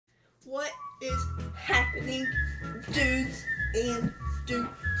What is happening, dudes and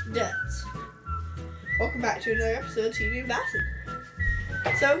dudettes? Welcome back to another episode of TV and Bassin.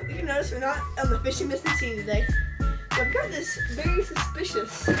 So, you can notice we're not on the fishing missing scene today. So I've got this very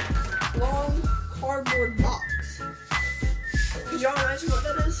suspicious long cardboard box. Could y'all imagine what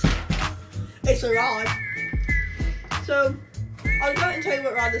that is? It's a rod. So, I'll go ahead and tell you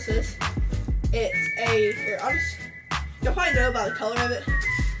what rod this is. It's you'll probably know by the color of it.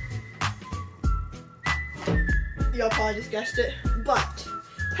 Y'all probably just guessed it, but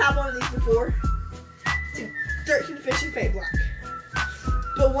I've had one of these before. It's a 13 Fishing Fade Black.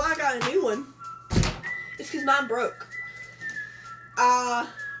 But when I got a new one, it's because mine broke.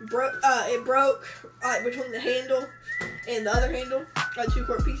 It broke between the handle and the other handle, like 2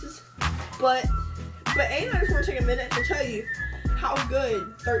 quart pieces. But I just want to take a minute to tell you how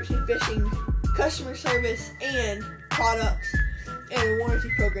good 13 Fishing customer service and products and a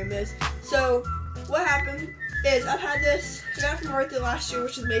warranty program is. So what happened is I got it for my birthday last year,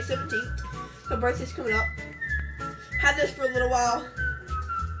 which is May 17th. So birthday's coming up. Had this for a little while.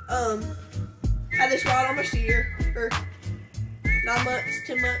 Had this rod almost a year, or 9 months,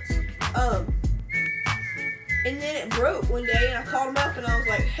 10 months. And then it broke one day, and I called them up and I was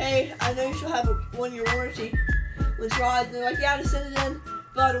like, hey, I know you should have a 1-year warranty with this rod. And they're like, yeah, just send it in,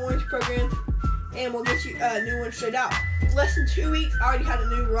 fill out a warranty program, and we'll get you a new one straight out. Less than 2 weeks, I already had a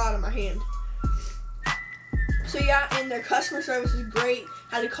new rod in my hand. So yeah, and their customer service is great.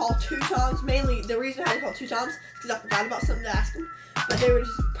 Had to call 2 times. Mainly, the reason I had to call 2 times is because I forgot about something to ask them. But they were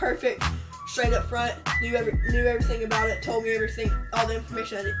just perfect, straight up front. Knew everything about it. Told me everything, all the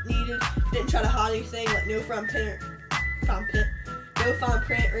information I needed. Didn't try to hide anything, like no fine print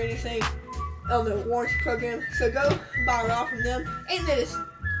or anything on the warranty program. So go buy a rod from them, and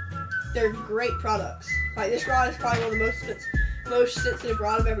they're great products. Like this rod is probably one of the most sensitive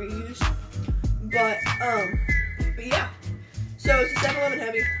rod I've ever used. But yeah, so it's a 7-11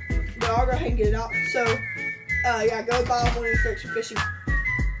 heavy, but I'll go ahead and get it out. So, yeah, go buy one of these 13 Fishing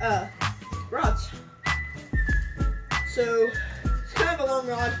rods. So, it's kind of a long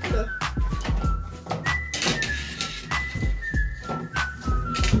rod, so.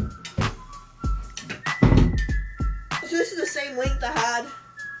 So this is the same length I had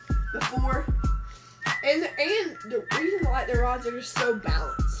before, and the reason I like the rods are just so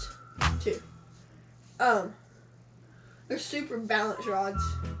balanced, too. They're super balanced rods.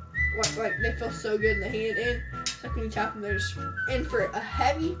 Like they feel so good in the hand, and like when you tap them, and for a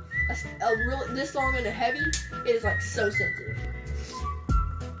heavy, this long and a heavy, it is like so sensitive.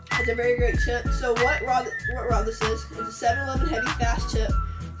 It's a very great tip. So what rod this is? It's a 7-11 heavy fast tip,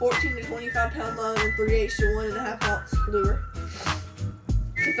 14 to 25 pound line, and 3/8 to 1.5 ounce lure.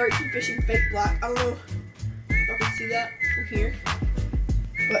 It's a 13 Fishing Fade Black. I don't know if y'all can see that from here,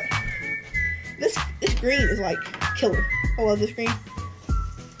 but this green is like killer. I love this green.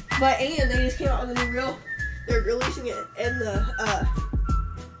 And they just came out with a new reel. They're releasing it in the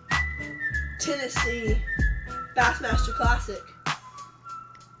Tennessee Bassmaster Classic.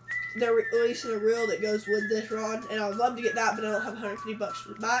 They're releasing a reel that goes with this rod, and I would love to get that, but I don't have $150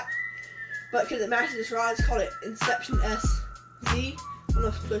 to buy. But because it matches this rod, it's called an Inception SZ. I don't know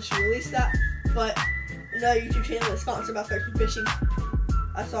if it's supposed to release that, but another YouTube channel that's sponsored by 13 Fishing.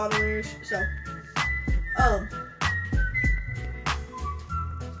 I saw it on theirs, so.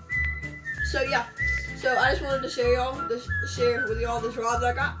 So yeah, so I just wanted to share with y'all this rod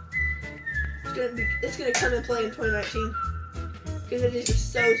that I got. It's gonna come and play in 2019 because it is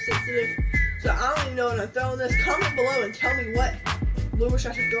just so sensitive. So I don't even know when I'm throwing this. Comment below and tell me what lure I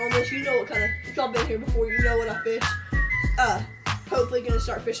should throw on this. You know what kind of, if y'all been here before, you know what I fish. Hopefully gonna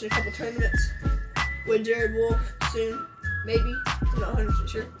start fishing a couple tournaments with Jared Wolf soon, maybe. I'm not 100%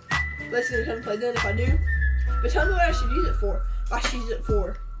 sure. But it's gonna come and play then if I do. But tell me what I should use it for. If I should use it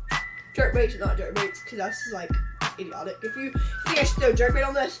for jerkbaits or not jerkbaits, because that's just like idiotic. If you think I should throw jerkbait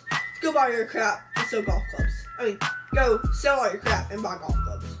on this, go buy your crap and sell golf clubs. I mean, go sell all your crap and buy golf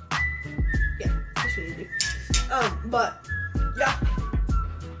clubs. Yeah, that's what you do. But yeah.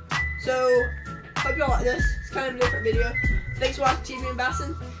 So hope y'all like this. It's kind of a different video. Thanks for watching TV and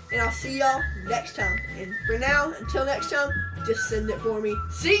Bassin, and I'll see y'all next time. And for now, until next time, just send it for me.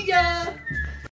 See ya!